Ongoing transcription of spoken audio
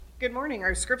Good morning.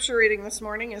 Our scripture reading this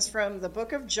morning is from the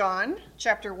book of John,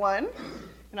 chapter 1,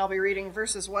 and I'll be reading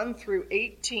verses 1 through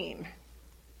 18.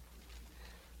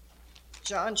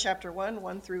 John chapter 1,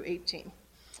 1 through 18.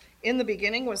 In the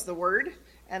beginning was the Word,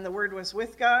 and the Word was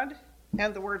with God,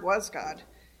 and the Word was God.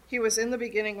 He was in the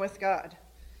beginning with God.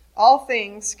 All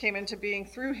things came into being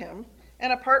through him,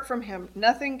 and apart from him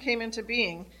nothing came into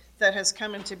being that has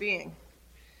come into being.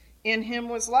 In him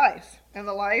was life, and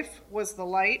the life was the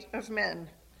light of men.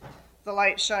 The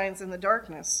light shines in the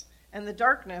darkness, and the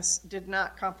darkness did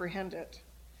not comprehend it.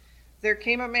 There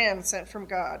came a man sent from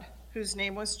God, whose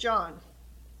name was John.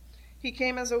 He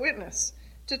came as a witness,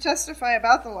 to testify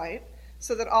about the light,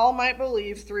 so that all might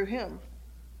believe through him.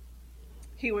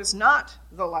 He was not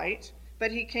the light, but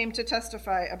he came to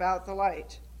testify about the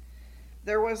light.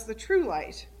 There was the true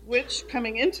light, which,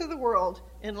 coming into the world,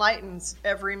 enlightens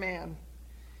every man.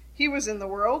 He was in the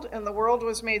world, and the world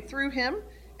was made through him,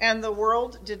 and the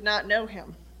world did not know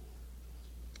him.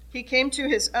 He came to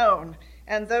his own,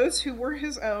 and those who were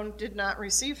his own did not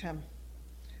receive him.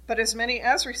 But as many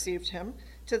as received him,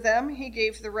 to them he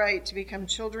gave the right to become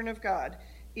children of God,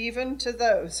 even to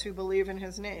those who believe in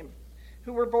his name,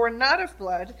 who were born not of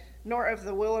blood, nor of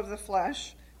the will of the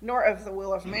flesh, nor of the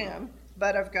will of man,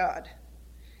 but of God.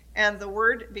 And the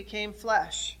Word became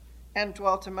flesh and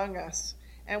dwelt among us,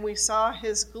 and we saw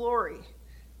his glory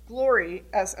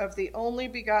as of the only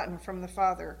begotten from the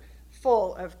Father,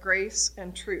 full of grace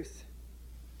and truth.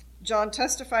 John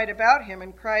testified about him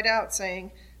and cried out,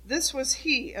 saying, "This was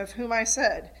he of whom I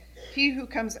said, 'He who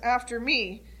comes after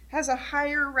me has a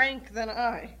higher rank than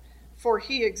I, for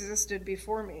he existed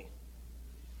before me.'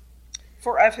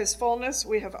 For of his fullness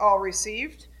we have all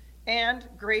received, and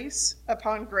grace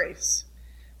upon grace.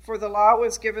 For the law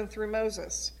was given through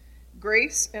Moses.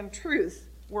 Grace and truth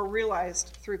were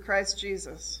realized through Christ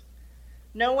Jesus.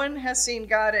 No one has seen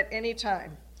God at any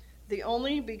time. The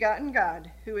only begotten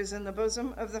God, who is in the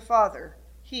bosom of the Father,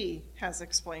 he has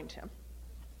explained him."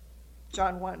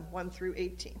 John 1, 1 through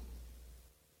 18.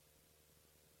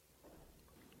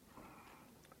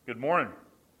 Good morning.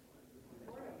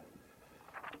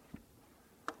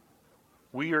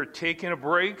 We are taking a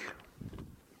break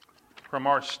from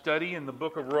our study in the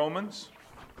book of Romans.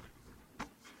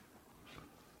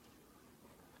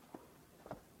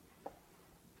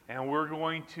 And we're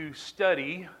going to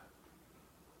study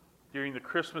during the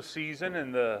Christmas season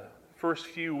and the first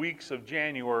few weeks of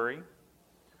January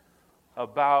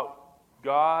about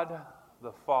God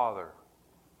the Father.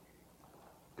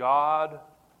 God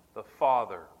the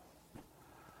Father.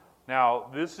 Now,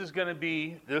 this is going to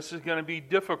be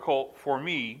difficult for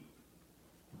me,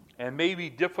 and maybe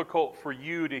difficult for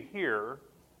you to hear.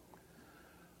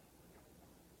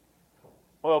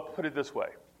 Well, put it this way.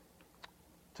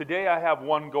 Today I have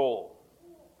one goal.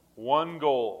 One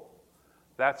goal.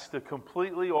 That's to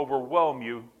completely overwhelm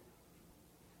you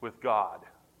with God.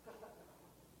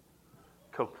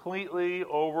 Completely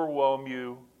overwhelm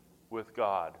you with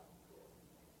God.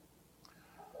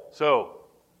 So,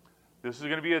 this is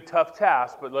going to be a tough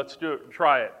task, but let's do it and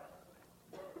try it.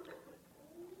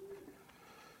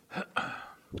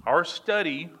 Our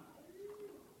study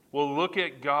will look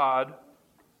at God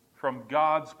from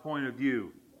God's point of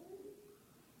view.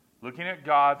 Looking at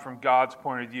God from God's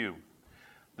point of view.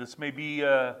 This may be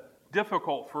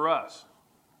difficult for us,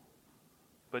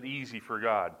 but easy for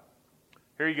God.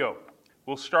 Here you go.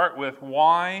 We'll start with,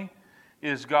 why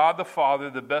is God the Father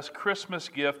the best Christmas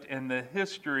gift in the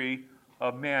history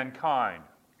of mankind?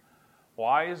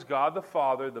 Why is God the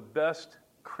Father the best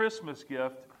Christmas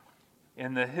gift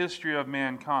in the history of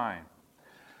mankind?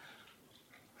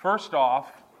 First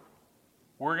off,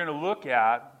 we're going to look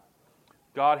at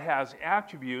God has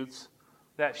attributes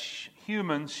that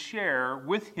humans share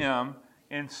with him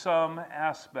in some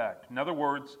aspect. In other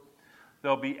words,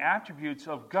 there'll be attributes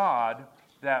of God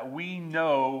that we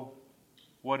know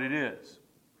what it is,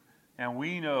 and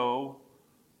we know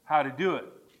how to do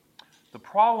it. The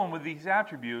problem with these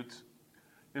attributes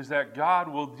is that God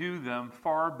will do them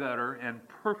far better and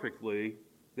perfectly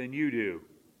than you do.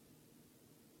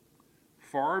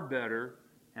 Far better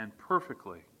and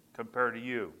perfectly compared to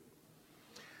you.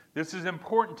 This is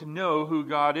important to know who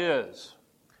God is,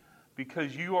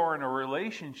 because you are in a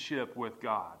relationship with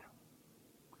God.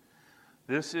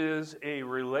 This is a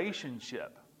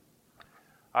relationship.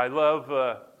 I love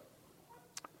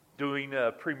doing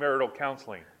premarital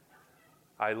counseling.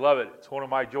 I love it. It's one of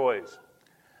my joys.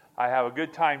 I have a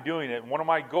good time doing it. And one of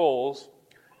my goals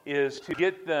is to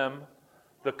get them,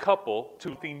 the couple, to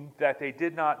something that they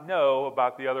did not know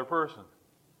about the other person.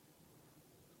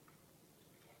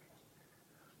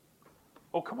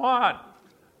 Oh, come on.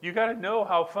 You got to know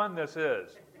how fun this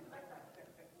is.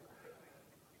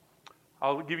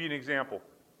 I'll give you an example.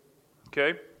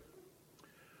 Okay?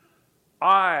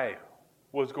 I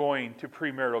was going to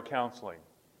premarital counseling,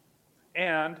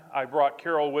 and I brought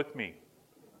Carol with me.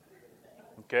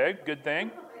 Okay, good thing.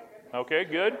 Okay,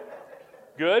 good.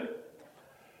 Good.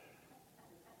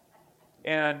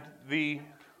 And the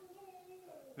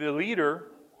leader,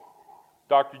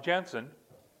 Dr. Jensen,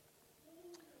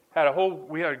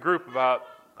 we had a group about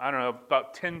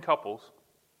 10 couples,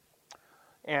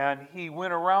 and he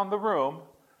went around the room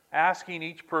asking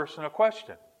each person a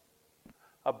question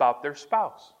about their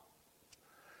spouse.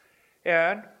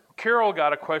 And Carol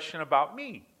got a question about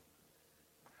me.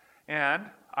 And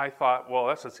I thought, well,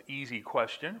 that's an easy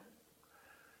question.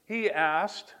 He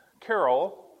asked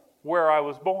Carol where I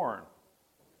was born.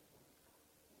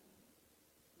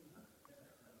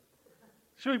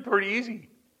 Should be pretty easy.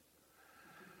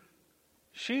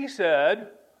 She said,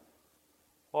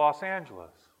 Los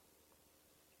Angeles.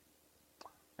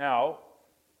 Now,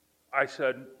 I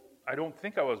said, I don't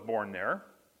think I was born there.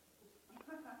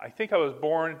 I think I was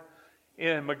born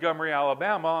in Montgomery,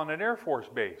 Alabama on an Air Force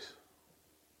base.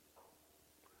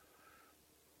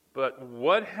 But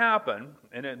what happened,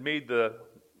 and it made the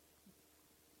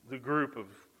group of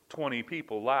 20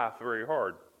 people laugh very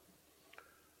hard.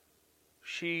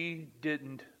 She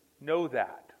didn't know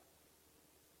that.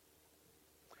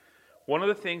 One of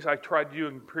the things I tried to do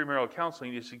in premarital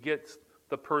counseling is to get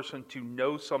the person to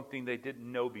know something they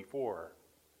didn't know before.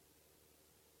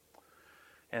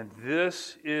 And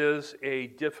this is a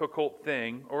difficult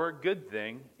thing or a good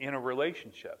thing in a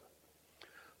relationship.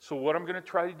 So what I'm going to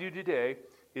try to do today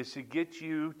is to get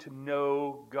you to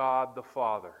know God the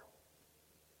Father.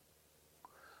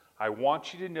 I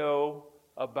want you to know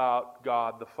about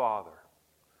God the Father.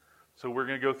 So we're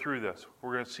going to go through this.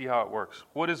 We're going to see how it works.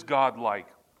 What is God like?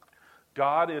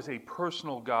 God is a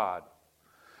personal God.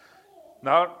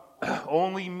 Not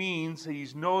only means that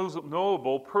He's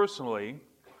knowable personally,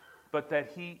 but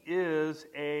that He is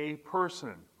a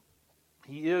person.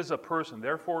 He is a person.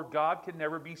 Therefore, God can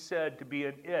never be said to be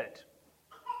an it.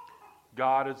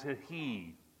 God is a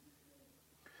He.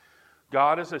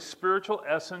 God is a spiritual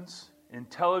essence,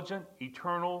 intelligent,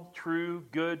 eternal, true,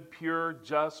 good, pure,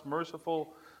 just,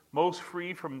 merciful, most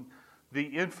free from the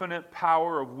infinite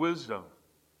power of wisdom.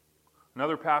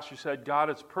 Another pastor said, God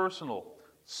is personal,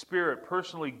 spirit,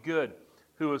 personally good,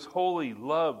 who is holy,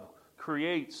 love,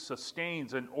 creates,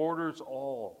 sustains, and orders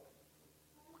all.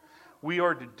 We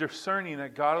are discerning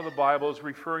that God of the Bible is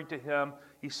referring to Him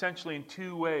essentially in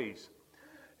two ways.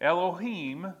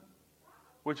 Elohim,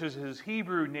 which is His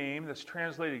Hebrew name that's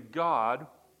translated God,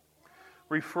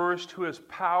 refers to His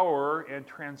power and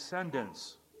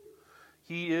transcendence.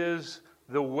 He is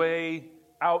the way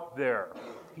out there.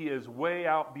 He is way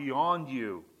out beyond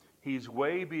you. He's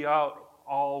way beyond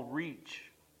all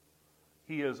reach.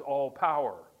 He is all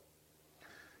power.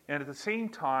 And at the same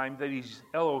time that He's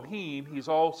Elohim, He's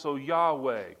also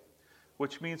Yahweh,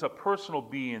 which means a personal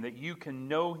being, that you can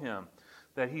know Him,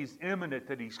 that He's immanent,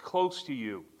 that He's close to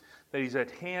you, that He's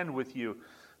at hand with you.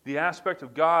 The aspect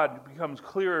of God becomes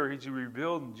clearer as He's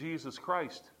revealed in Jesus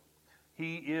Christ.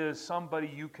 He is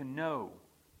somebody you can know,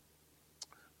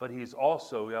 but He's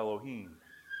also Elohim.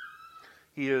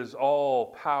 He is all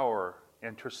power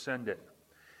and transcendent.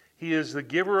 He is the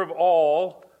giver of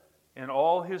all, and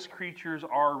all His creatures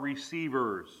are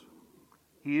receivers.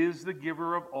 He is the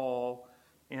giver of all,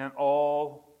 and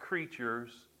all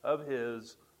creatures of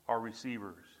His are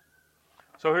receivers.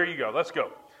 So here you go. Let's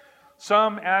go.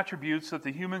 Some attributes that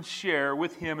the humans share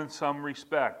with Him in some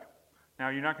respect. Now,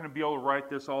 you're not going to be able to write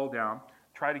this all down.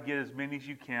 Try to get as many as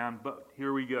you can, but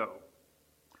here we go.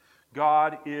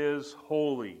 God is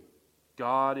holy.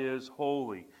 God is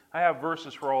holy. I have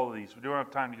verses for all of these. We don't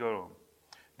have time to go to them.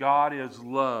 God is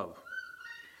love.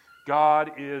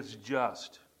 God is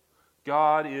just.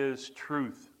 God is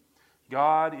truth.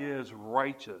 God is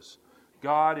righteous.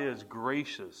 God is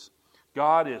gracious.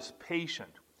 God is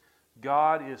patient.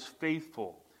 God is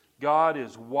faithful. God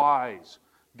is wise.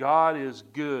 God is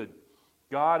good.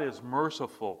 God is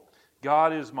merciful.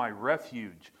 God is my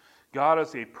refuge. God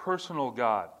is a personal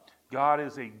God. God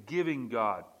is a giving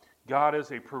God. God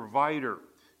is a provider.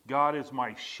 God is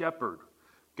my shepherd.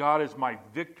 God is my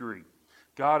victory.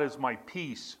 God is my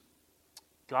peace.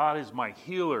 God is my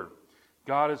healer.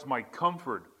 God is my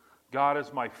comfort. God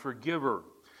is my forgiver.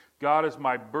 God is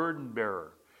my burden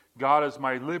bearer. God is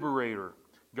my liberator.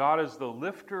 God is the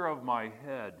lifter of my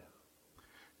head.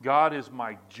 God is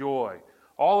my joy.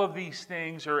 All of these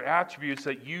things are attributes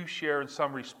that you share in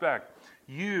some respect.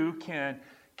 You can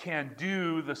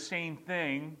do the same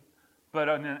thing, but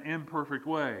in an imperfect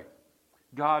way.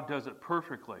 God does it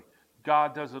perfectly.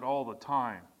 God does it all the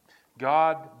time.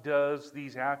 God does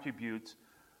these attributes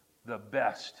the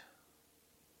best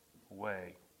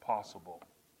way possible.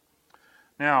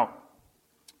 Now,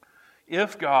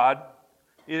 if God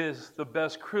is the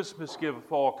best Christmas gift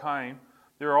of all kind,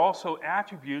 there are also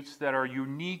attributes that are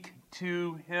unique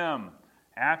to Him.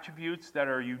 Attributes that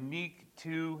are unique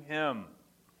to Him.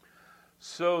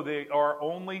 So they are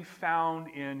only found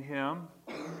in Him.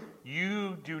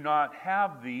 You do not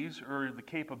have these or the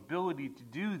capability to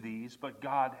do these, but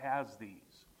God has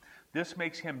these. This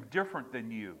makes Him different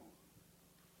than you.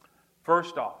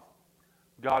 First off,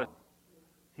 God,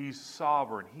 He's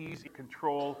sovereign. He's in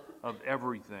control of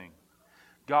everything.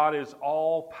 God is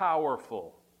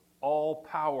all-powerful.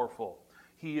 All-powerful.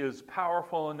 He is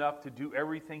powerful enough to do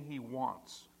everything He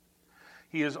wants.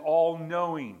 He is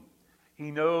all-knowing.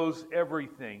 He knows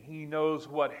everything. He knows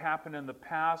what happened in the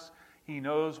past. He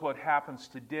knows what happens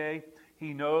today.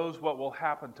 He knows what will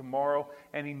happen tomorrow.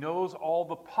 And He knows all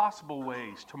the possible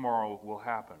ways tomorrow will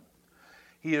happen.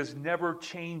 He is never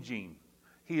changing.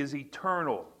 He is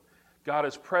eternal. God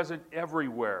is present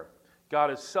everywhere.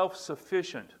 God is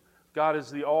self-sufficient. God is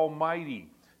the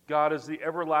Almighty. God is the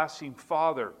everlasting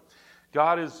Father.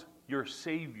 God is your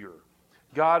Savior.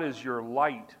 God is your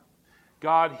light.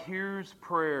 God hears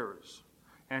prayers.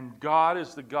 And God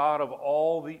is the God of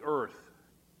all the earth.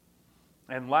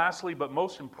 And lastly, but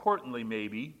most importantly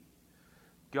maybe,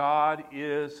 God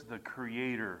is the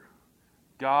Creator.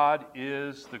 God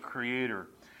is the Creator.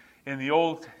 In the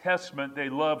Old Testament, they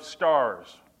loved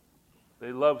stars.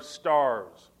 They loved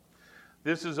stars.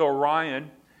 This is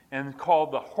Orion, and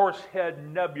called the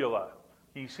Horsehead Nebula.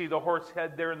 You see the horse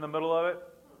head there in the middle of it?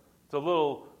 It's a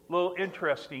little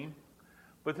interesting,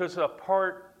 but this is a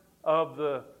part of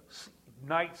the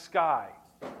night sky.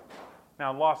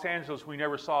 Now, in Los Angeles, we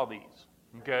never saw these,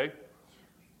 okay?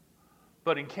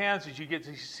 But in Kansas, you get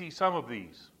to see some of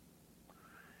these.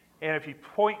 And if you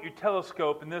point your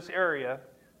telescope in this area,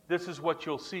 this is what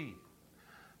you'll see.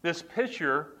 This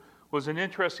picture was an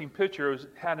interesting picture. It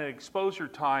had an exposure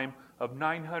time of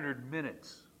 900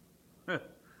 minutes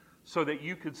so that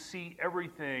you could see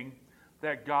everything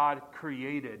that God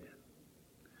created.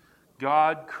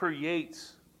 God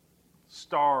creates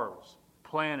stars,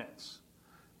 planets,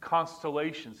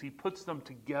 constellations. He puts them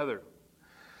together.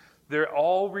 They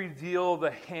all reveal the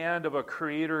hand of a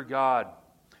creator God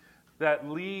that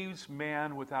leaves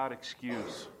man without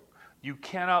excuse. You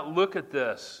cannot look at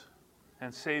this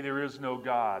and say there is no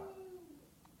God.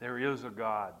 There is a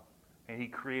God, and He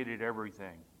created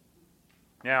everything.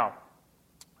 Now,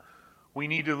 we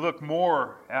need to look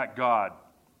more at God.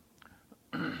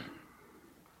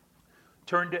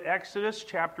 Turn to Exodus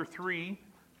chapter 3,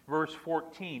 verse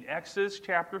 14. Exodus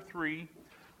chapter 3,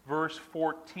 verse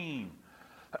 14.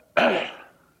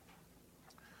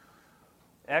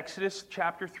 Exodus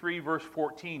chapter 3, verse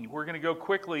 14. We're going to go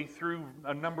quickly through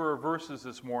a number of verses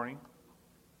this morning.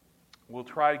 We'll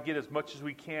try to get as much as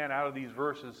we can out of these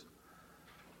verses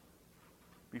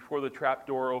before the trap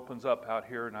door opens up out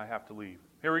here and I have to leave.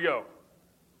 Here we go.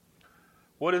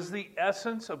 What is the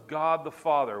essence of God the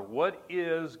Father? What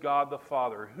is God the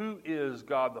Father? Who is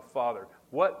God the Father?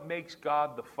 What makes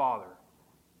God the Father?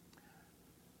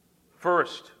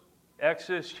 First,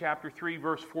 Exodus chapter 3,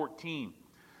 verse 14.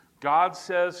 God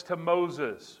says to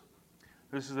Moses,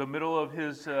 this is the middle of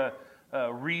his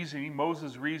reasoning,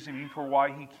 Moses' reasoning for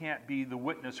why he can't be the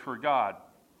witness for God.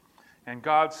 And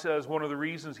God says one of the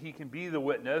reasons he can be the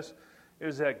witness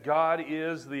is that God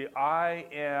is the I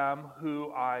am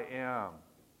who I am.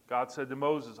 God said to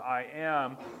Moses, I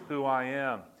am who I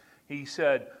am. He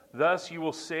said, thus you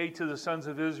will say to the sons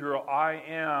of Israel, I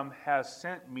am has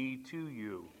sent me to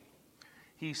you.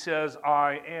 He says,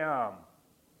 I am.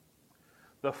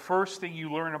 The first thing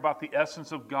you learn about the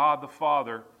essence of God the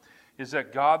Father is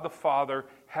that God the Father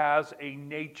has a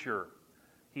nature.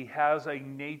 He has a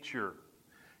nature.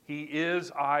 He is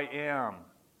I am.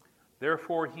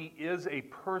 Therefore, He is a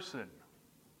person.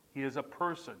 He is a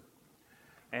person.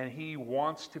 And He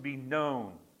wants to be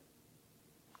known.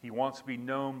 He wants to be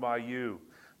known by you.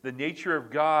 The nature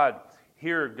of God,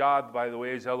 here God, by the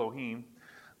way, is Elohim.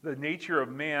 The nature of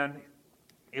man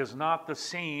is not the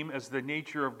same as the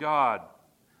nature of God.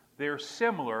 They're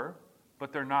similar,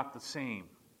 but they're not the same.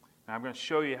 And I'm going to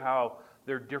show you how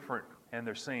they're different and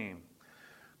they're same.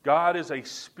 God is a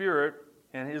spirit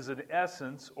and is an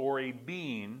essence or a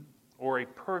being or a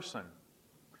person.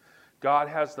 God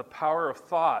has the power of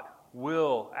thought,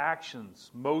 will, actions,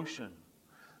 motion.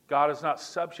 God is not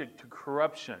subject to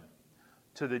corruption,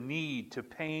 to the need, to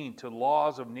pain, to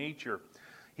laws of nature.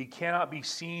 He cannot be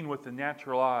seen with the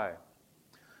natural eye.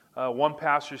 One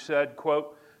pastor said,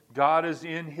 quote, God is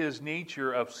in His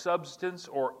nature of substance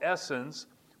or essence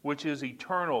which is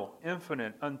eternal,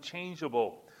 infinite,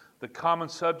 unchangeable, the common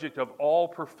subject of all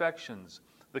perfections,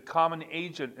 the common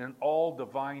agent in all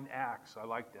divine acts. I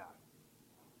like that.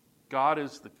 God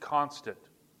is the constant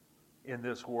in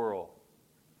this world.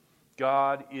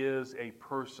 God is a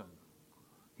person.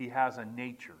 He has a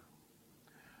nature.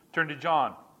 Turn to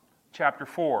John chapter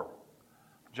 4.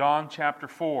 John chapter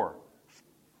 4.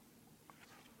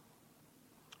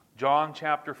 John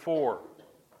chapter 4.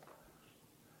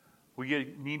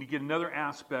 We need to get another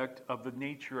aspect of the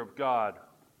nature of God.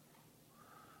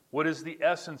 What is the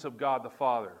essence of God the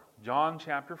Father? John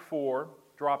chapter 4,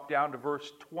 drop down to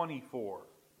verse 24.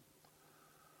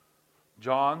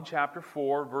 John chapter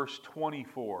 4, verse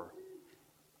 24.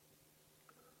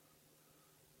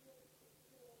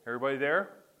 Everybody there?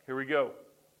 Here we go.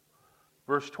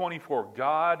 Verse 24.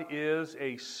 God is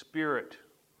a spirit.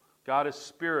 God is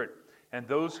spirit. And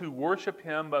those who worship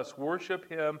him must worship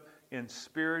him in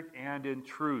spirit and in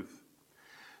truth.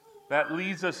 That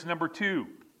leads us to number 2.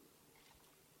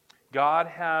 God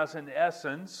has an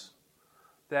essence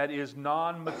that is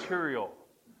non-material.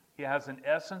 He has an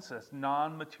essence that's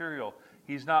non-material.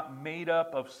 He's not made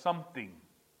up of something.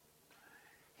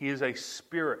 He is a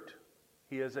spirit.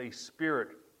 He is a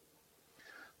spirit.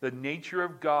 The nature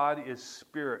of God is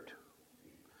spirit.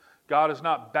 God is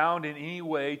not bound in any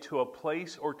way to a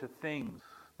place or to things.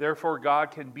 Therefore,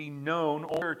 God can be known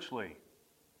spiritually.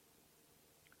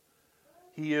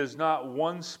 He is not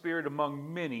one spirit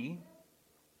among many,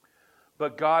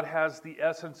 but God has the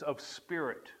essence of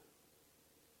spirit.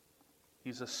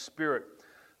 He's a spirit.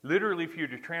 Literally, if you were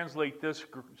to translate this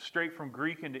straight from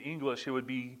Greek into English, it would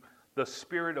be the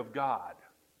Spirit of God.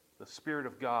 The Spirit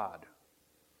of God.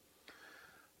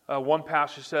 One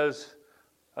pastor says,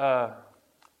 I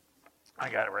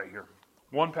got it right here.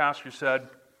 One pastor said,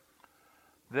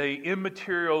 the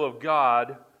immaterial of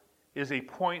God is a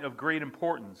point of great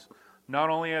importance, not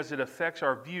only as it affects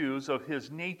our views of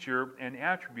his nature and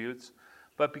attributes,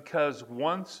 but because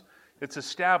once it's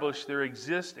established there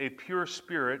exists a pure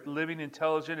spirit, living,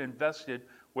 intelligent, invested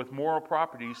with moral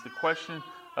properties, the question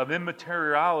of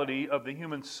immateriality of the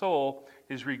human soul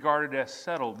is regarded as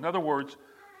settled. In other words,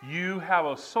 you have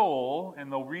a soul,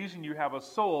 and the reason you have a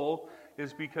soul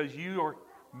is because you are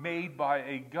made by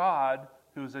a God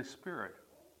who is a spirit.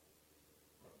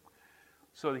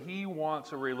 So he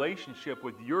wants a relationship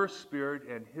with your spirit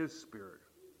and his spirit.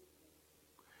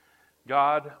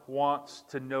 God wants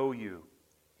to know you.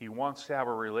 He wants to have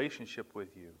a relationship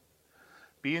with you.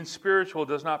 Being spiritual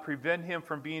does not prevent him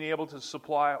from being able to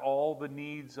supply all the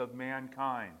needs of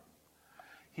mankind.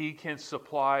 He can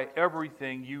supply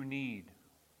everything you need,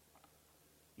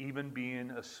 even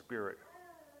being a spirit.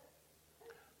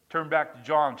 Turn back to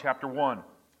John chapter 1,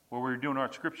 where we're doing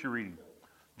our scripture reading.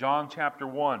 John chapter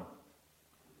 1.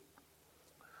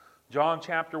 John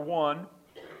chapter 1,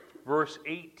 verse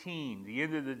 18, the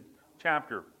end of the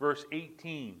chapter, verse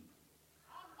 18.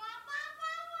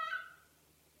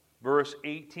 Verse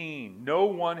 18, no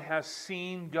one has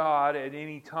seen God at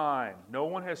any time. No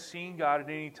one has seen God at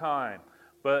any time.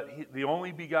 But the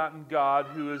only begotten God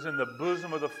who is in the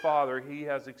bosom of the Father, he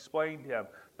has explained him.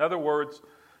 In other words,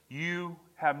 you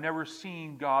have never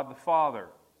seen God the Father.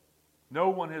 No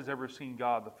one has ever seen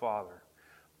God the Father.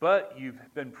 But you've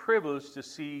been privileged to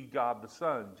see God the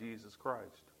Son, Jesus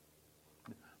Christ.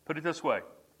 Put it this way.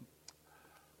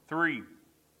 3.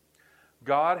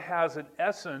 God has an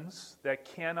essence that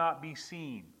cannot be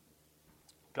seen.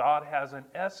 God has an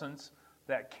essence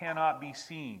that cannot be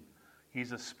seen.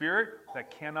 He's a spirit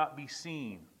that cannot be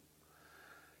seen.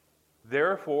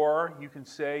 Therefore, you can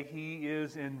say he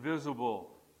is invisible.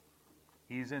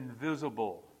 He's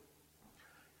invisible.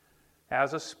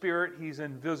 As a spirit, he's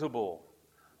invisible.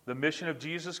 The mission of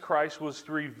Jesus Christ was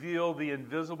to reveal the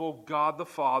invisible God the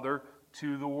Father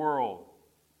to the world.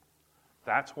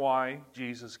 That's why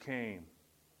Jesus came.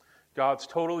 God's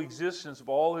total existence of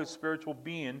all his spiritual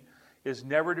being is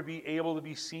never to be able to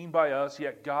be seen by us,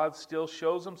 yet God still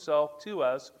shows himself to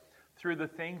us through the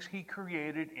things he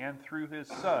created and through his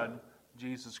Son,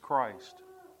 Jesus Christ.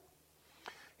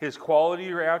 His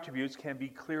quality or attributes can be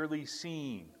clearly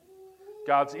seen.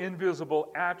 God's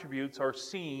invisible attributes are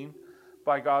seen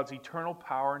by God's eternal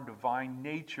power and divine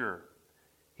nature.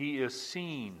 He is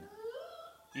seen,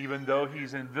 even though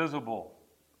he's invisible.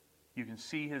 You can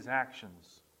see his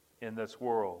actions in this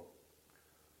world.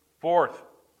 4th,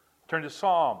 turn to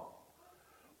Psalm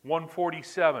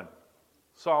 147.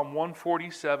 Psalm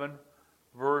 147,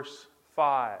 verse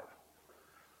 5.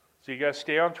 So you guys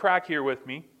stay on track here with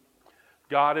me.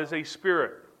 God is a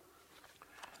spirit.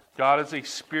 God is a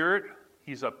spirit.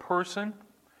 He's a person.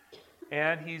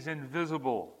 And he's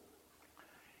invisible.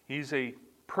 He's a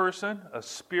person, a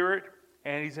spirit,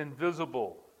 and He's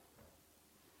invisible.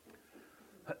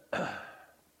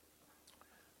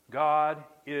 God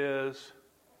is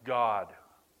God.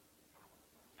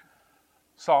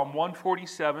 Psalm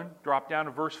 147, drop down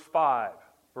to verse 5.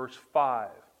 Verse 5.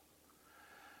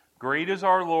 Great is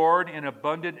our Lord and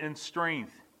abundant in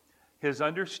strength. His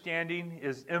understanding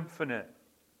is infinite.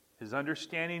 His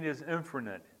understanding is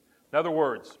infinite. In other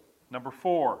words, number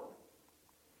 4.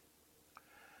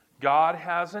 God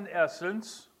has an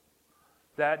essence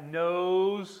that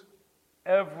knows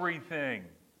everything.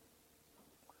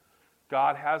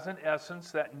 God has an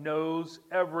essence that knows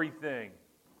everything.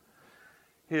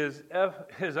 His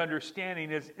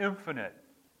understanding is infinite.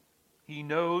 He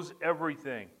knows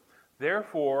everything.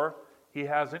 Therefore, He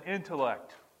has an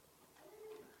intellect.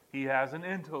 He has an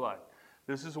intellect.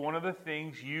 This is one of the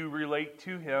things you relate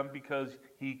to Him because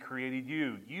He created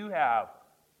you. You have.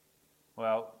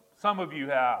 Well, some of you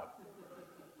have.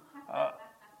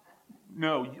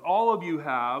 No, all of you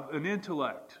have an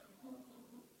intellect.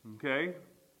 Okay?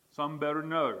 Some better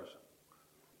than others.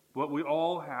 But we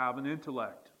all have an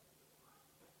intellect.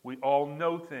 We all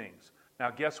know things. Now,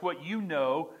 guess what you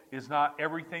know is not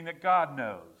everything that God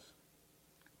knows.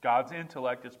 God's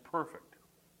intellect is perfect.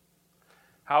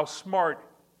 How smart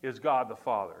is God the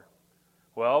Father?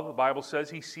 Well, the Bible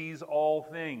says He sees all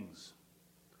things.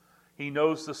 He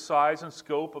knows the size and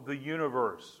scope of the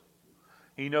universe.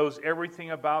 He knows everything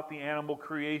about the animal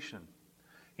creation.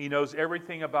 He knows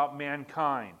everything about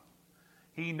mankind.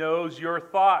 He knows your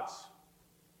thoughts,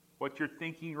 what you're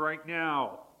thinking right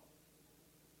now.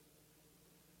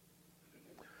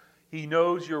 He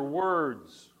knows your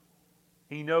words.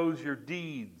 He knows your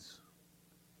deeds.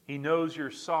 He knows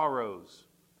your sorrows.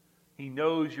 He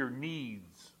knows your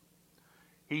needs.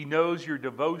 He knows your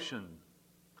devotion.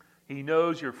 He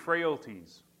knows your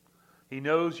frailties. He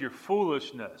knows your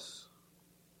foolishness.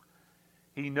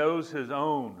 He knows His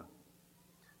own.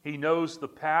 He knows the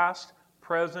past,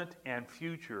 present, and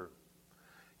future.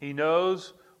 He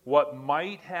knows what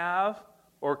might have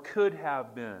or could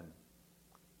have been.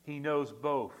 He knows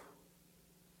both.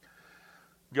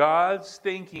 God's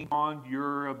thinking on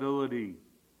your ability.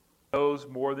 He knows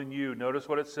more than you. Notice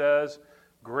what it says.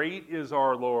 Great is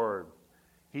our Lord.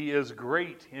 He is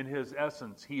great in His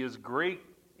essence. He is great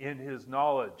in His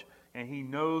knowledge. And He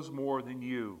knows more than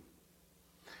you.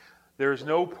 There is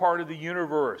no part of the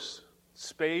universe,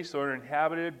 space, or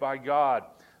inhabited by God.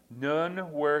 None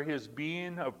where His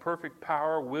being of perfect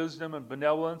power, wisdom, and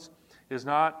benevolence is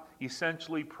not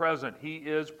essentially present. He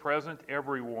is present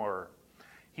everywhere.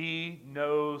 He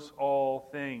knows all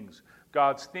things.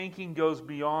 God's thinking goes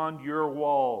beyond your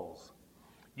walls.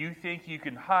 You think you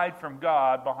can hide from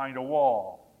God behind a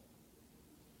wall.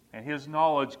 And His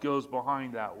knowledge goes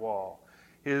behind that wall.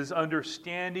 His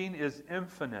understanding is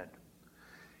infinite.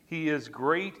 He is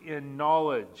great in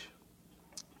knowledge.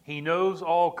 He knows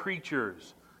all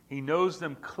creatures. He knows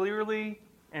them clearly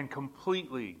and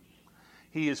completely.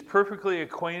 He is perfectly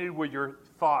acquainted with your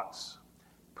thoughts,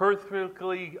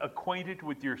 perfectly acquainted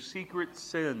with your secret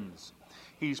sins.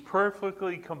 He's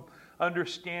perfectly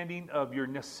understanding of your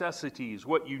necessities,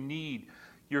 what you need,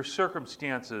 your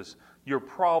circumstances, your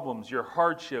problems, your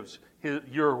hardships,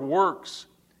 your works,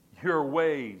 your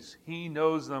ways. He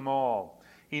knows them all.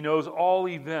 He knows all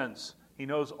events. He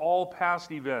knows all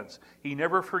past events. He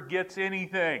never forgets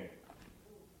anything.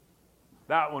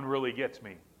 That one really gets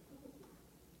me,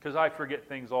 because I forget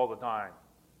things all the time.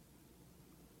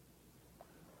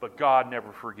 But God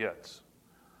never forgets.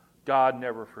 God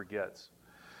never forgets.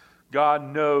 God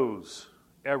knows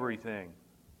everything.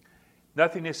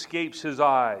 Nothing escapes His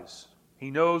eyes.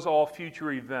 He knows all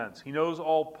future events. He knows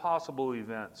all possible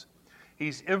events.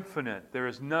 He's infinite. There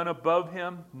is none above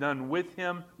Him, none with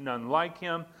Him, none like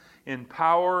Him, in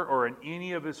power or in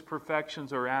any of His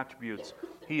perfections or attributes.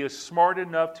 He is smart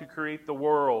enough to create the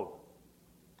world.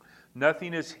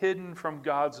 Nothing is hidden from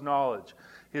God's knowledge.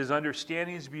 His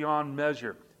understanding is beyond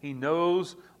measure. He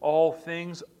knows all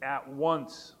things at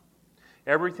once.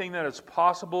 Everything that is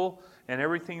possible and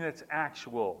everything that's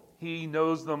actual. He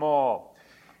knows them all.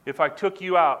 If I took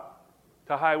you out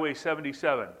to Highway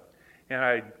 77 and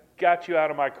I got you out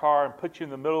of my car and put you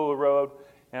in the middle of the road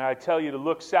and I tell you to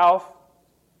look south,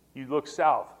 you look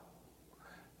south.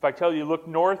 If I tell you to look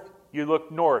north, you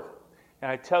look north.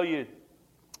 And I tell you,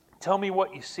 tell me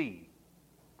what you see.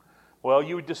 Well,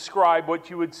 you would describe what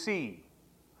you would see.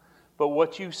 But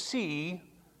what you see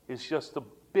is just a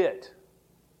bit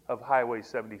of Highway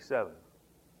 77.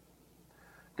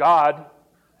 God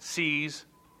sees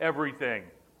everything.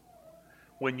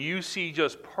 When you see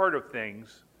just part of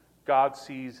things, God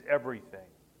sees everything.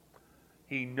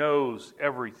 He knows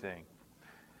everything.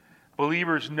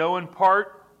 Believers know in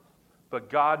part, but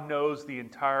God knows the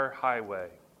entire highway.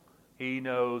 He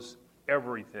knows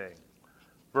everything.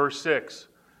 Verse 6,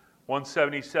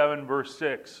 177, verse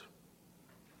 6.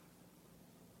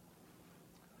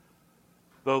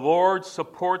 The Lord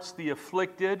supports the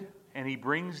afflicted, and He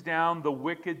brings down the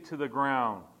wicked to the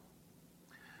ground.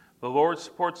 The Lord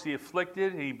supports the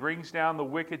afflicted, and He brings down the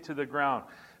wicked to the ground.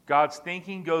 God's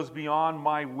thinking goes beyond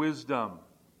my wisdom.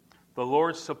 The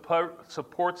Lord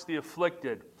supports the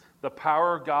afflicted. The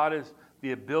power of God is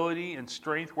the ability and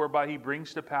strength whereby He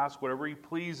brings to pass whatever He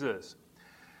pleases.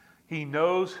 He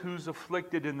knows who's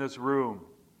afflicted in this room,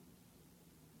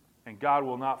 and God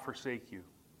will not forsake you.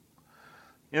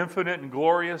 Infinite and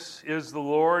glorious is the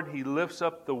Lord. He lifts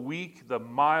up the weak, the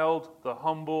mild, the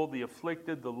humble, the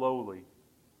afflicted, the lowly.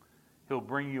 He'll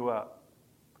bring you up.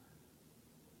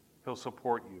 He'll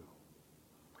support you.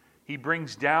 He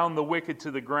brings down the wicked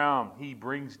to the ground. He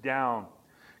brings down.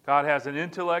 God has an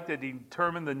intellect that He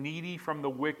determines the needy from the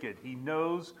wicked. He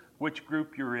knows which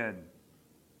group you're in.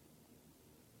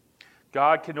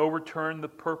 God can overturn the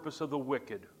purpose of the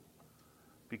wicked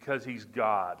because He's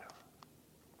God.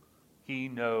 He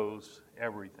knows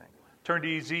everything. Turn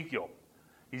to Ezekiel.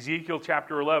 Ezekiel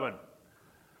chapter 11.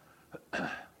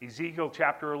 Ezekiel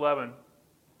chapter 11.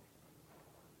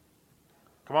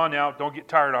 Come on now, don't get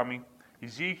tired on me.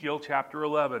 Ezekiel chapter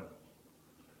 11,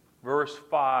 verse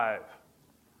 5.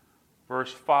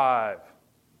 Verse 5.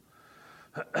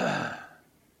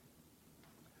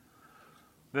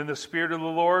 Then the Spirit of the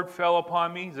Lord fell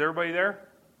upon me. Is everybody there?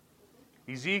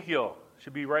 Ezekiel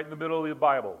should be right in the middle of the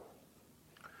Bible.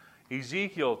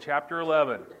 Ezekiel chapter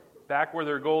 11, back where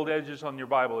their gold edges on your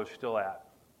Bible are still at.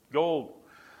 Gold.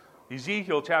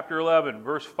 Ezekiel chapter 11,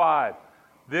 verse 5.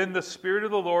 Then the Spirit of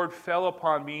the Lord fell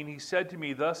upon me, and He said to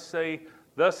me, Thus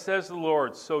says the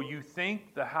Lord, so you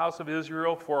think, the house of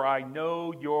Israel, for I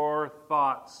know your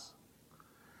thoughts.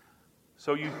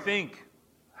 So you think,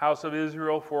 house of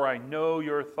Israel, for I know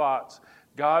your thoughts.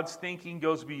 God's thinking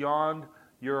goes beyond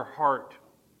your heart.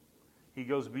 He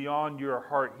goes beyond your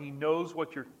heart. He knows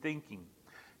what you're thinking.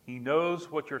 He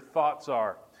knows what your thoughts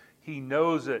are. He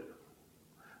knows it.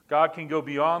 God can go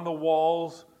beyond the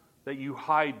walls that you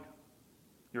hide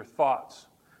your thoughts.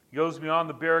 He goes beyond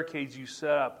the barricades you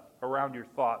set up around your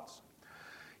thoughts.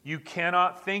 You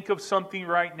cannot think of something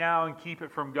right now and keep it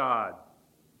from God.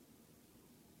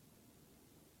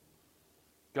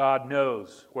 God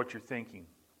knows what you're thinking.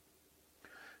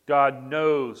 God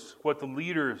knows what the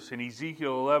leaders in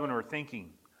Ezekiel 11 are thinking,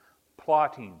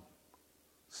 plotting,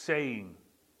 saying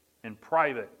in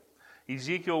private.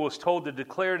 Ezekiel was told to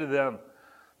declare to them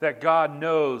that God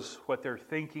knows what they're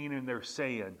thinking and they're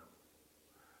saying.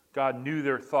 God knew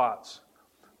their thoughts.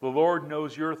 The Lord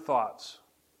knows your thoughts,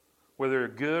 whether they're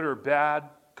good or bad,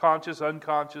 conscious,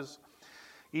 unconscious.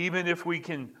 Even if we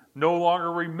can no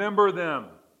longer remember them,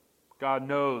 God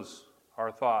knows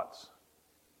our thoughts.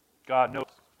 God knows.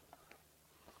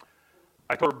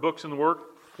 I taught books in the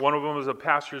work. One of them is a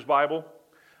pastor's Bible,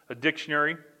 a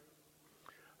dictionary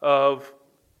of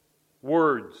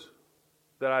words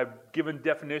that I've given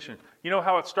definition. You know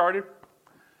how it started?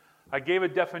 I gave a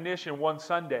definition one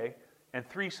Sunday, and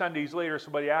 3 Sundays later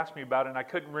somebody asked me about it, and I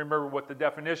couldn't remember what the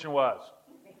definition was.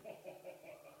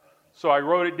 So I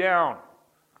wrote it down.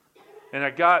 And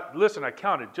I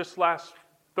counted. Just last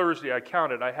Thursday I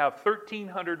counted. I have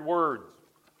 1,300 words.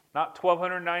 Not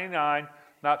 1,299,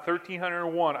 not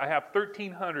 1,301. I have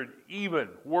 1,300 even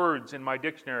words in my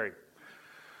dictionary.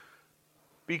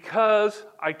 Because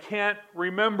I can't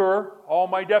remember all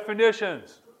my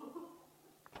definitions.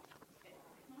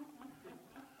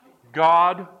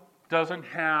 God doesn't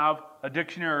have a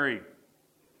dictionary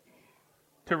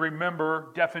to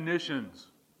remember definitions.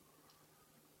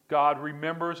 God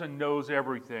remembers and knows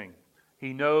everything.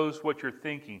 He knows what you're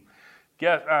thinking.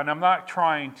 And I'm not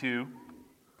trying to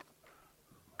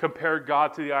compare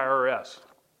God to the IRS,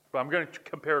 but I'm going to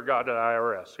compare God to the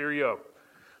IRS. Here you go.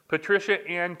 Patricia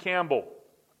Ann Campbell.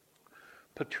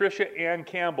 Patricia Ann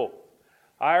Campbell.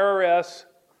 IRS,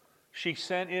 she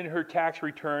sent in her tax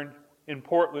return in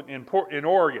Portland, in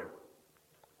Oregon.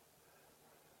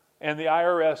 And the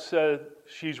IRS said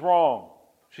she's wrong.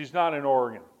 She's not in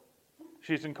Oregon.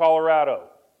 She's in Colorado.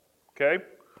 Okay?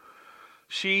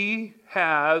 There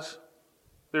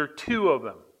are 2 of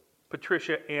them,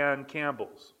 Patricia Ann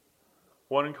Campbells.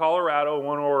 One in Colorado,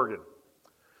 one in Oregon.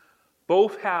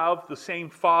 Both have the same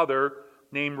father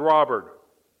named Robert.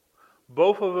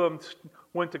 Both of them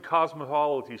went to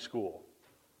cosmetology school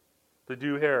to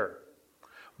do hair.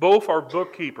 Both are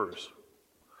bookkeepers.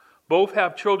 Both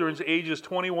have children's ages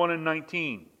 21 and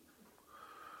 19.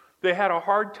 They had a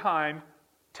hard time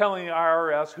telling the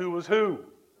IRS who was who.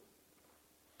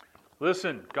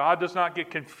 Listen, God does not get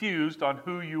confused on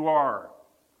who you are.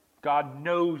 God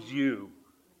knows you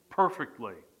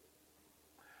perfectly.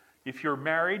 If you're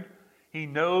married, He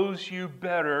knows you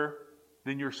better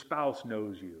than your spouse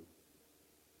knows you.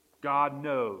 God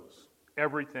knows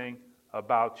everything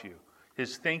about you.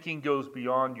 His thinking goes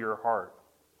beyond your heart.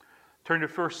 Turn to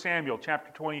 1 Samuel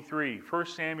chapter 23. 1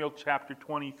 Samuel chapter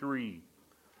 23.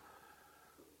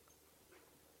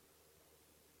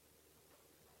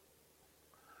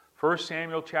 First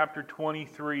Samuel chapter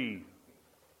 23.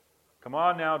 Come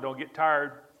on now, don't get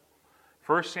tired.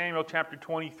 1 Samuel chapter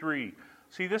 23.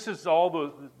 See, this is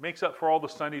makes up for all the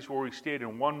Sundays where we stayed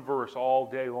in one verse all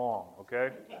day long, okay?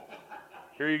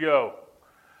 Here you go.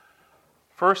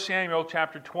 1 Samuel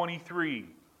chapter 23,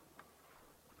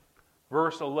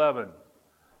 verse 11.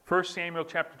 1 Samuel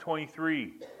chapter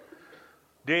 23.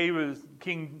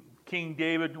 King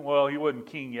David, well, he wasn't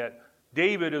king yet.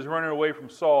 David is running away from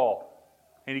Saul.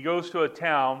 And he goes to a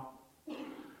town.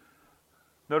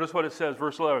 Notice what it says,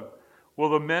 verse 11. Will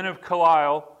the men of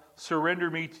Keilah surrender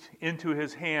me into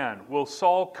his hand? Will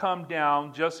Saul come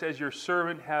down just as your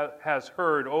servant has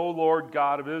heard, O Lord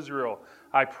God of Israel?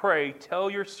 I pray, tell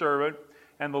your servant.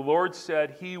 And the Lord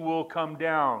said, he will come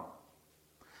down.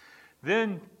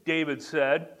 Then David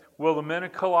said, will the men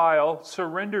of Keilah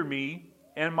surrender me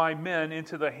and my men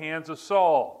into the hands of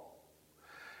Saul?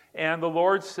 And the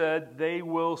Lord said, they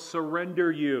will surrender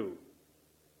you.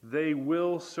 They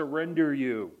will surrender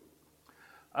you.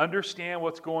 Understand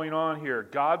what's going on here.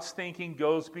 God's thinking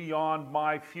goes beyond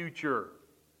my future.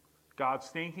 God's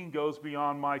thinking goes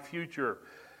beyond my future.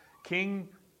 King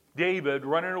David,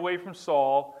 running away from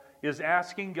Saul, is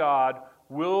asking God,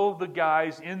 will the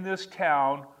guys in this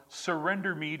town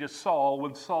surrender me to Saul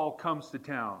when Saul comes to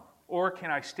town? Or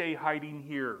can I stay hiding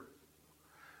here?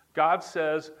 God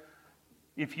says,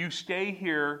 if you stay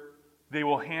here, they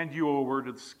will hand you over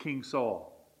to King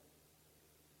Saul.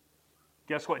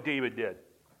 Guess what David did?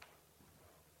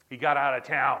 He got out of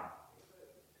town.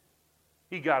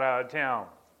 He got out of town.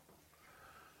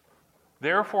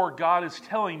 Therefore, God is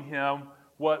telling him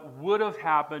what would have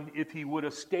happened if he would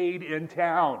have stayed in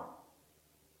town.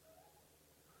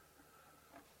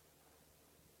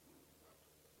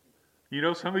 You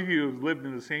know, some of you have lived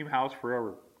in the same house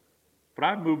forever, but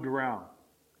I've moved around.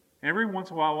 Every once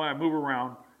in a while when I move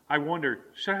around, I wonder,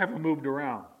 should I have moved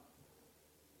around?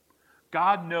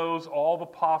 God knows all the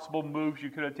possible moves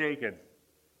you could have taken.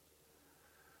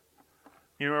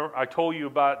 You know, I told you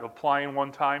about applying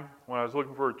one time when I was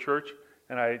looking for a church,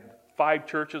 and 5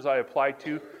 churches I applied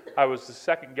to. I was the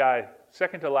second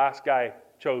to last guy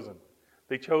chosen.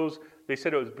 They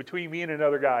said it was between me and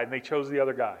another guy, and they chose the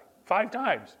other guy. 5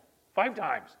 times. 5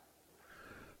 times.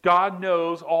 God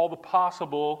knows all the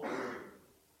possible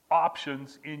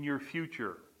options in your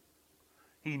future.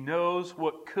 He knows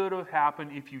what could have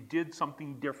happened if you did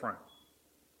something different.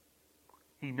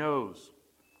 He knows.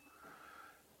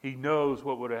 He knows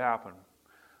what would have happened.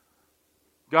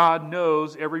 God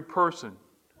knows every person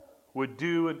would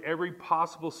do in every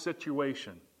possible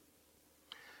situation.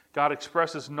 God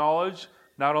expresses knowledge,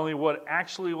 not only what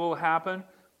actually will happen,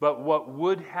 but what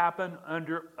would happen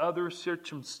under other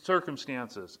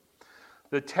circumstances.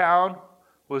 The town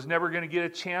was never going to get a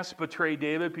chance to betray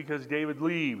David because David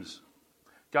leaves.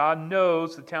 God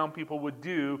knows the town people would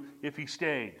do if he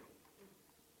stayed,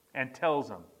 and tells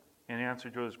them in answer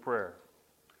to his prayer.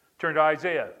 Turn to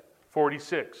Isaiah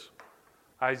 46.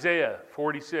 Isaiah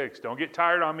 46. Don't get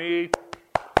tired on me.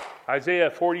 Isaiah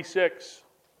 46.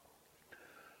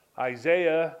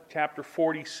 Isaiah chapter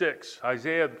 46.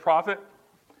 Isaiah the prophet.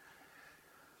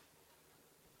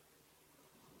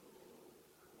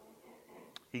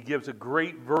 He gives a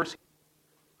great verse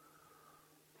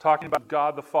talking about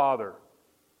God the Father.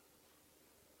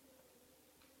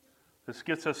 This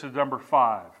gets us to number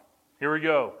 5. Here we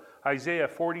go. Isaiah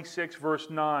 46, verse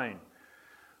 9.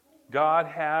 God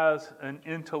has an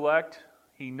intellect.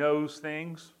 He knows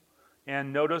things.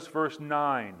 And notice verse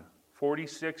 9.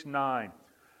 46, 9.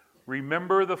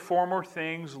 Remember the former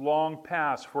things long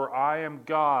past, for I am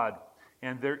God,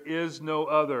 and there is no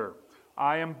other.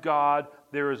 I am God,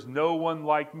 there is no one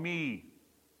like me.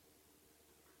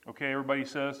 Okay, everybody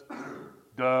says,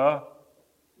 duh.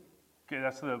 Okay,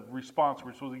 that's the response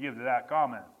we're supposed to give to that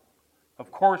comment.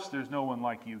 Of course there's no one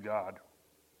like you, God.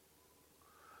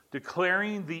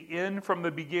 Declaring the end from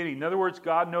the beginning. In other words,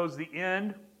 God knows the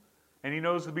end and He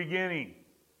knows the beginning.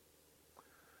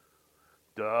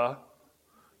 Duh.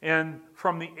 And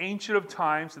from the ancient of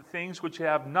times, the things which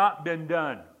have not been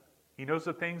done. He knows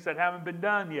the things that haven't been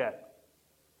done yet.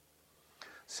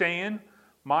 Saying,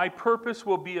 my purpose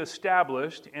will be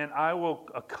established and I will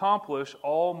accomplish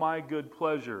all my good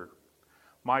pleasure.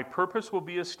 My purpose will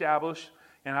be established,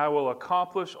 and I will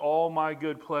accomplish all my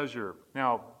good pleasure.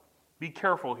 Now, be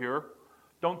careful here.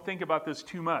 Don't think about this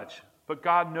too much. But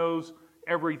God knows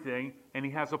everything, and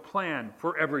He has a plan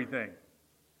for everything.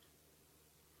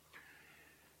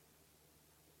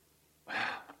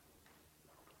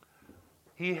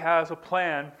 He has a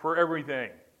plan for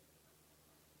everything.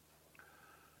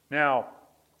 Now,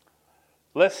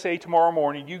 let's say tomorrow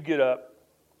morning you get up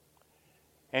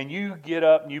and you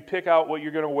pick out what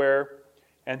you're going to wear,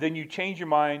 and then you change your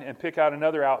mind and pick out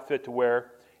another outfit to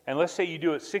wear, and let's say you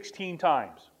do it 16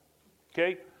 times.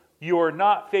 Okay? You are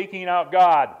not faking out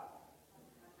God.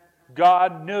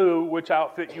 God knew which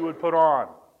outfit you would put on.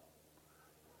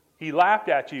 He laughed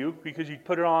at you because you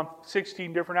put it on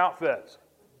 16 different outfits.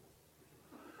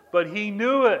 But He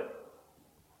knew it.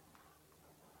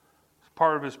 It's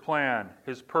part of His plan,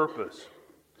 His purpose.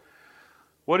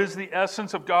 What is the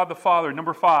essence of God the Father?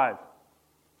 Number 5.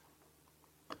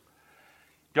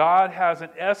 God has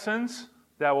an essence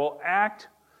that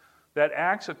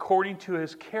acts according to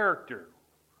His character.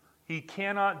 He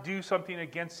cannot do something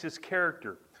against His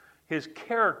character. His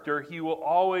character He will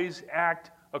always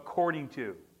act according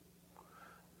to.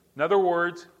 In other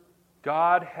words,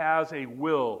 God has a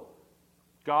will.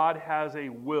 God has a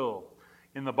will.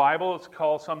 In the Bible, it's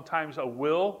called sometimes a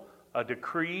will, a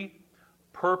decree,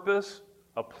 purpose,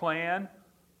 a plan,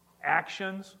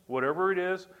 actions, whatever it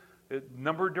is. A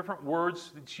number of different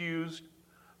words that's used.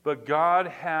 But God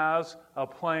has a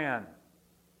plan.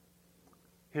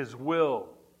 His will.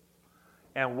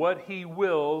 And what He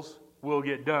wills will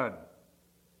get done.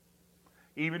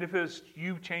 Even if it's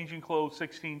you changing clothes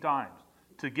 16 times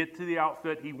to get to the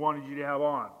outfit He wanted you to have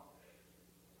on.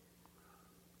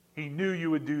 He knew you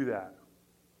would do that.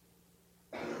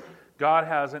 God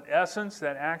has an essence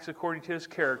that acts according to His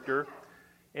character,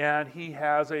 and He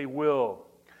has a will.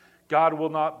 God will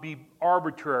not be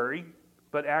arbitrary,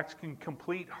 but acts in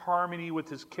complete harmony with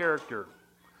His character.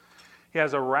 He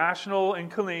has a rational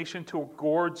inclination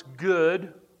towards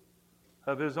good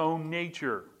of His own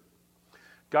nature.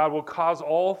 God will cause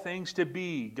all things to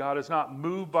be. God is not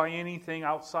moved by anything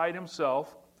outside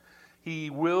Himself. He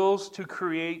wills to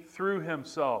create through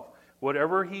Himself.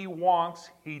 Whatever He wants,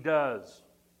 He does.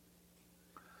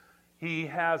 He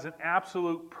has an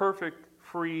absolute, perfect,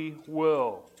 free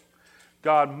will.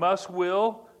 God must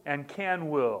will and can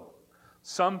will.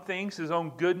 Some things, His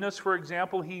own goodness, for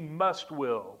example, He must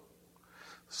will.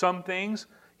 Some things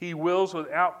He wills with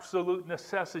absolute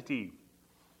necessity.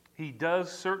 He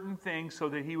does certain things so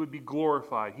that He would be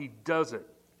glorified. He does it,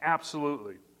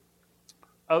 absolutely.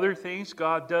 Other things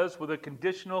God does with a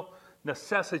conditional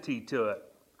necessity to it.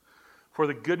 For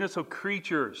the goodness of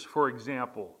creatures, for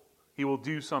example, He will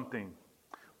do something.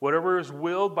 Whatever is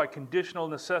willed by conditional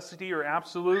necessity or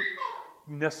absolute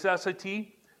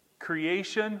necessity,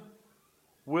 creation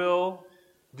will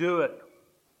do it.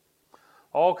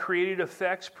 All created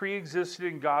effects pre-existed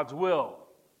in God's will.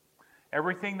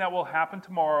 Everything that will happen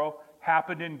tomorrow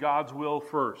happened in God's will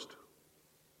first.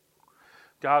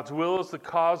 God's will is the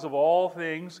cause of all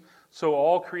things, so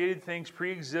all created things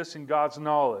pre-exist in God's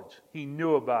knowledge. He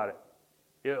knew about it.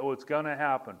 It's going to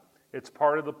happen. It's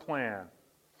part of the plan.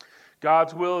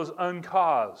 God's will is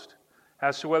uncaused.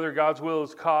 As to whether God's will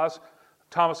is caused,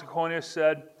 Thomas Aquinas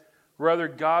said, rather,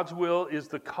 God's will is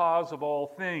the cause of all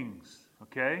things.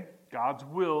 Okay? God's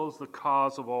will is the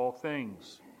cause of all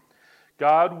things.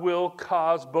 God will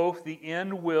cause both the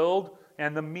end willed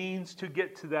and the means to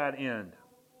get to that end.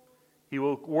 He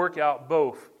will work out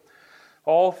both.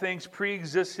 All things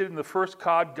pre-existed in the first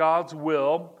God's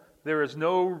will. There is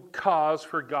no cause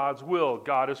for God's will.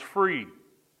 God is free.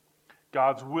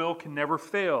 God's will can never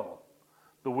fail.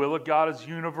 The will of God is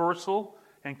universal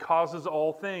and causes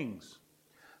all things.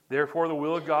 Therefore, the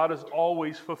will of God is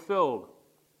always fulfilled.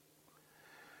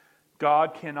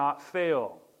 God cannot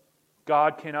fail.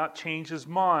 God cannot change His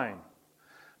mind.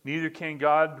 Neither can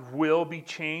God's will be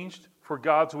changed, for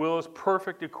God's will is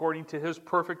perfect according to His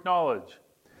perfect knowledge.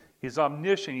 He's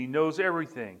omniscient. He knows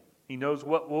everything. He knows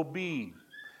what will be.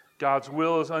 God's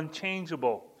will is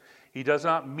unchangeable. He does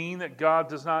not mean that God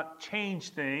does not change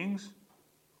things,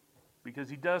 because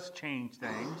He does change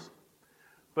things,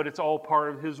 but it's all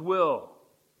part of His will.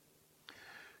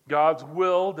 God's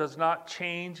will does not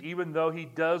change, even though He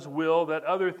does will that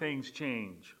other things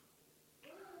change.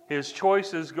 His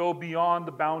choices go beyond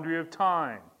the boundary of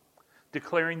time,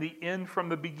 declaring the end from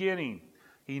the beginning.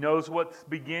 He knows what's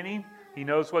beginning. He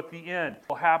knows what the end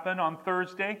will happen on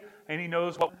Thursday, and He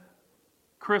knows what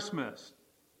Christmas.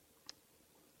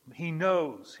 He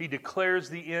knows. He declares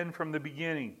the end from the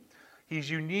beginning. He's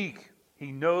unique.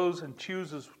 He knows and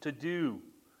chooses to do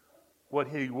what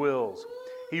He wills.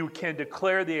 He can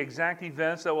declare the exact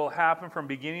events that will happen from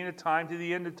beginning of time to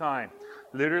the end of time.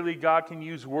 Literally, God can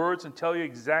use words and tell you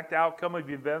exact outcome of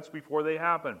events before they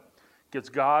happen. Because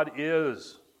God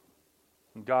is,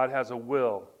 and God has a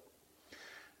will.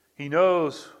 He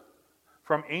knows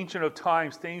from ancient of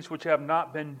times things which have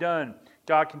not been done.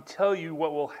 God can tell you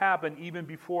what will happen even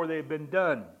before they've been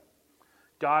done.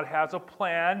 God has a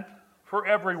plan for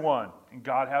everyone, and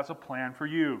God has a plan for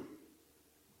you.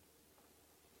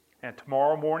 And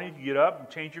tomorrow morning, you get up and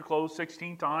change your clothes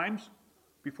 16 times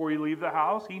before you leave the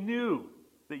house. He knew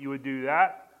that you would do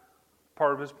that.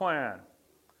 Part of His plan.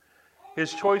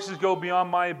 His choices go beyond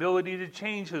my ability to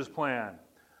change His plan.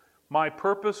 My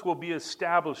purpose will be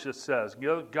established, it says.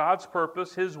 God's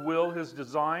purpose, His will, His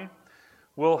design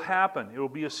will happen. It will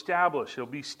be established. It will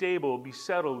be stable. It will be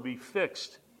settled. It will be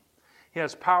fixed. He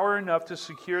has power enough to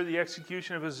secure the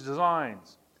execution of His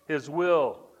designs, His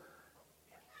will.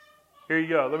 Here you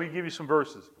go. Let me give you some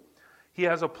verses. He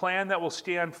has a plan that will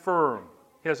stand firm.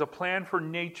 He has a plan for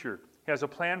nature. He has a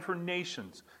plan for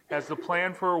nations. He has the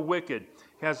plan for a wicked.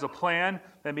 He has a plan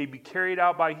that may be carried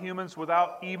out by humans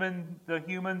without even the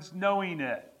humans knowing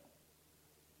it.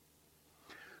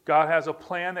 God has a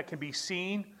plan that can be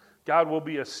seen. God will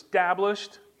be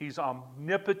established. He's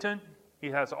omnipotent.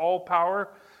 He has all power.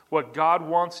 What God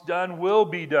wants done will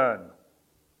be done.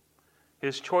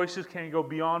 His choices can go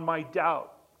beyond my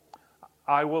doubt.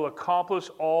 I will accomplish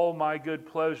all my good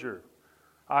pleasure.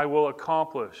 I will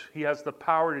accomplish. He has the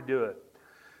power to do it.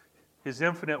 His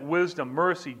infinite wisdom,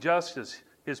 mercy, justice,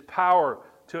 His power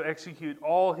to execute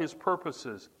all His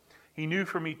purposes. He knew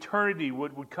from eternity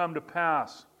what would come to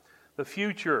pass. The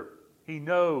future, He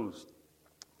knows.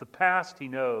 The past, He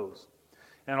knows.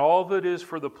 And all of it is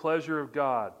for the pleasure of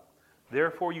God.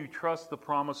 Therefore, you trust the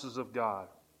promises of God.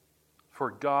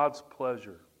 For God's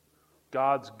pleasure,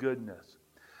 God's goodness.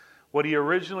 What He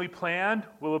originally planned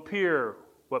will appear.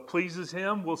 What pleases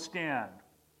Him will stand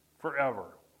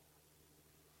forever.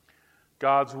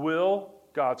 God's will,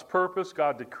 God's purpose,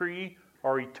 God's decree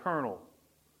are eternal,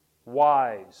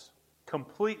 wise,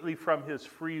 completely from His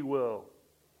free will.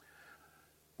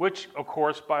 Which, of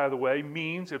course, by the way,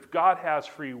 means if God has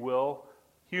free will,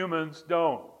 humans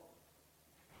don't.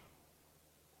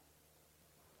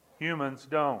 Humans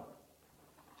don't.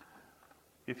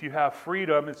 If you have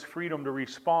freedom, it's freedom to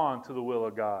respond to the will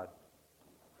of God.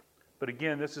 But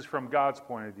again, this is from God's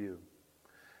point of view.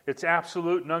 It's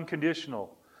absolute and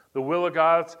unconditional. The will of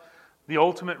God's the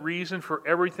ultimate reason for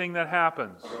everything that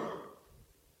happens.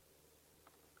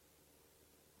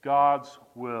 God's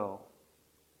will.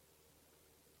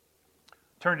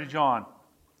 Turn to John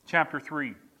chapter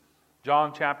 3.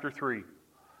 John chapter 3.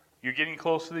 You're getting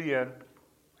close to the end.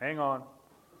 Hang on.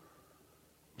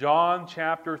 John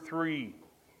chapter 3.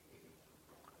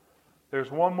 There's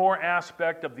one more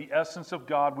aspect of the essence of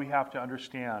God we have to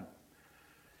understand.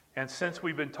 And since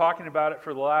we've been talking about it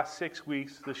for the last 6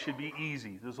 weeks, this should be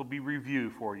easy. This will be review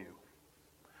for you.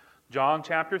 John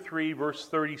chapter 3, verse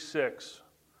 36.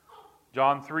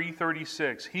 John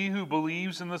 3:36. He who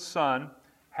believes in the Son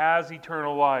has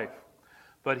eternal life.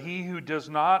 But he who does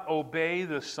not obey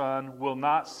the Son will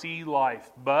not see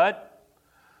life, but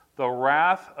the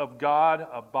wrath of God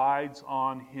abides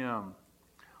on him.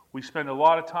 We spend a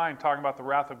lot of time talking about the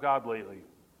wrath of God lately.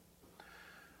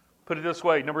 Put it this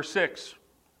way, number 6.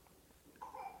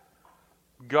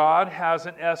 God has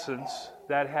an essence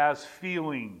that has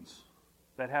feelings.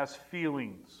 That has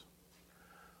feelings.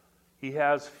 He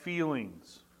has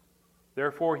feelings.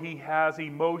 Therefore, he has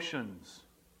emotions.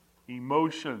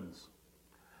 Emotions.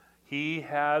 He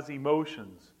has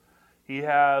emotions. He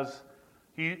as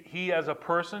a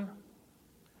person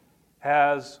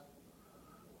has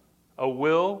a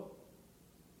will,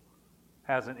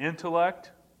 has an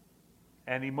intellect,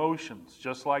 and emotions,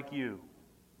 just like you.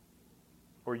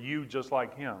 Or you just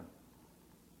like him.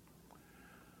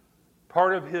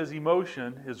 Part of his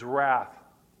emotion is wrath.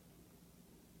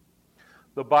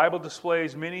 The Bible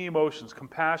displays many emotions: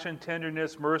 compassion,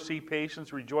 tenderness, mercy,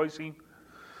 patience, rejoicing,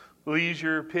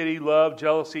 leisure, pity, love,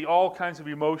 jealousy, all kinds of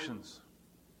emotions.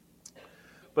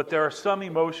 But there are some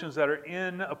emotions that are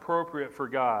inappropriate for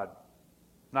God,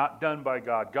 not done by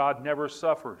God. God never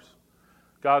suffers.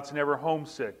 God's never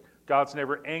homesick. God's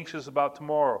never anxious about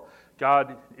tomorrow.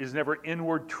 God is never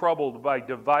inward troubled by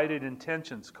divided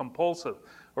intentions, compulsive,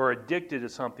 or addicted to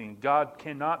something. God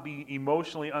cannot be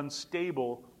emotionally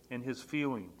unstable in his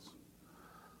feelings.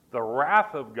 The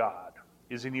wrath of God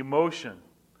is an emotion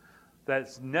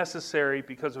that's necessary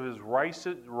because of his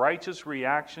righteous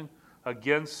reaction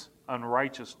against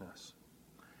unrighteousness.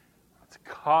 It's a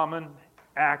common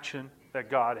action that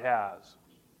God has.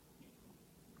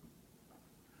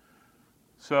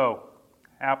 So,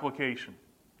 Application.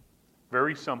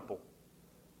 Very simple.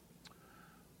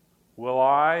 Will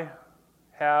I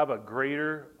have a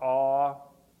greater awe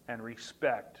and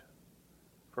respect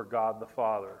for God the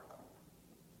Father?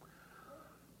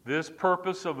 This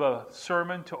purpose of a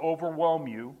sermon to overwhelm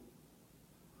you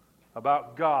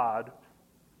about God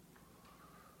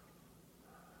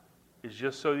is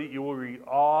just so that you will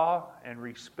awe and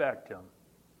respect Him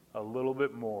a little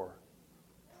bit more.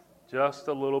 Just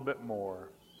a little bit more.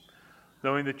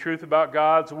 Knowing the truth about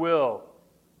God's will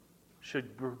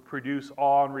should produce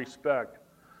awe and respect.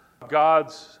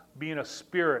 God's being a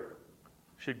spirit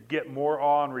should get more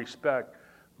awe and respect.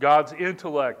 God's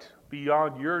intellect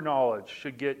beyond your knowledge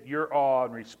should get your awe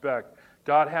and respect.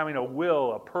 God having a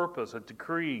will, a purpose, a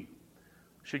decree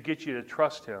should get you to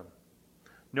trust Him.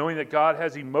 Knowing that God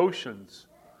has emotions,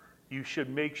 you should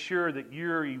make sure that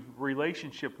your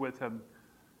relationship with Him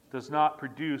does not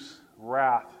produce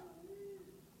wrath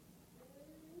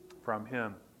from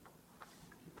Him.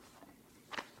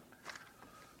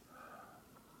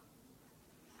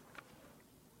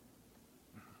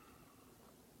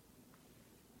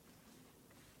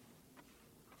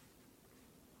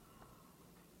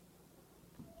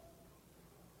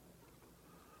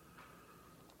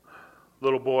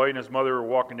 Little boy and his mother were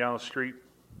walking down the street.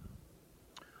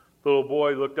 The little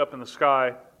boy looked up in the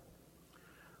sky,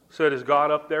 said, "Is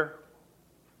God up there?"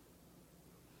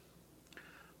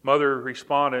 Mother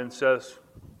responded and says,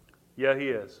 "Yeah, He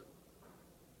is."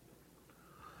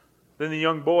 Then the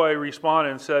young boy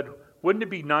responded and said, "Wouldn't it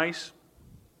be nice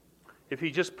if He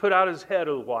just put out His head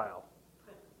a while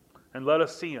and let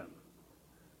us see Him?"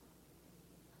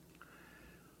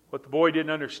 What the boy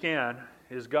didn't understand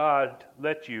is God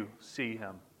let you see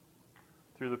Him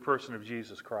through the person of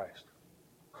Jesus Christ.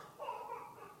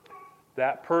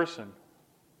 That person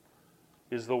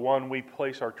is the one we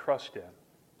place our trust in.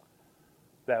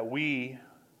 That we,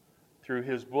 through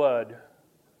His blood,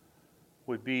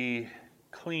 would be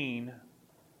clean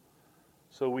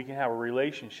so we can have a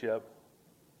relationship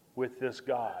with this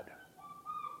God.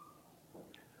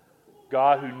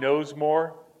 God who knows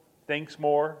more, thinks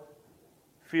more,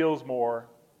 feels more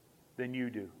than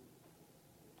you do.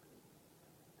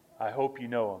 I hope you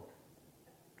know Him.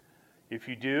 If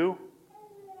you do,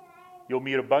 you'll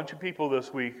meet a bunch of people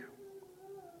this week,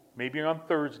 maybe on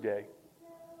Thursday,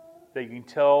 that you can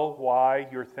tell why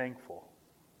you're thankful.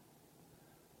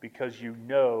 Because you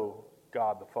know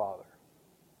God the Father.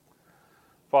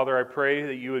 Father, I pray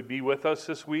that you would be with us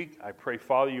this week. I pray,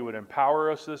 Father, you would empower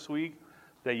us this week,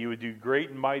 that you would do great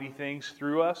and mighty things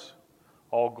through us.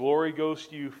 All glory goes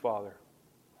to you, Father.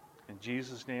 In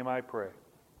Jesus' name I pray.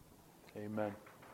 Amen.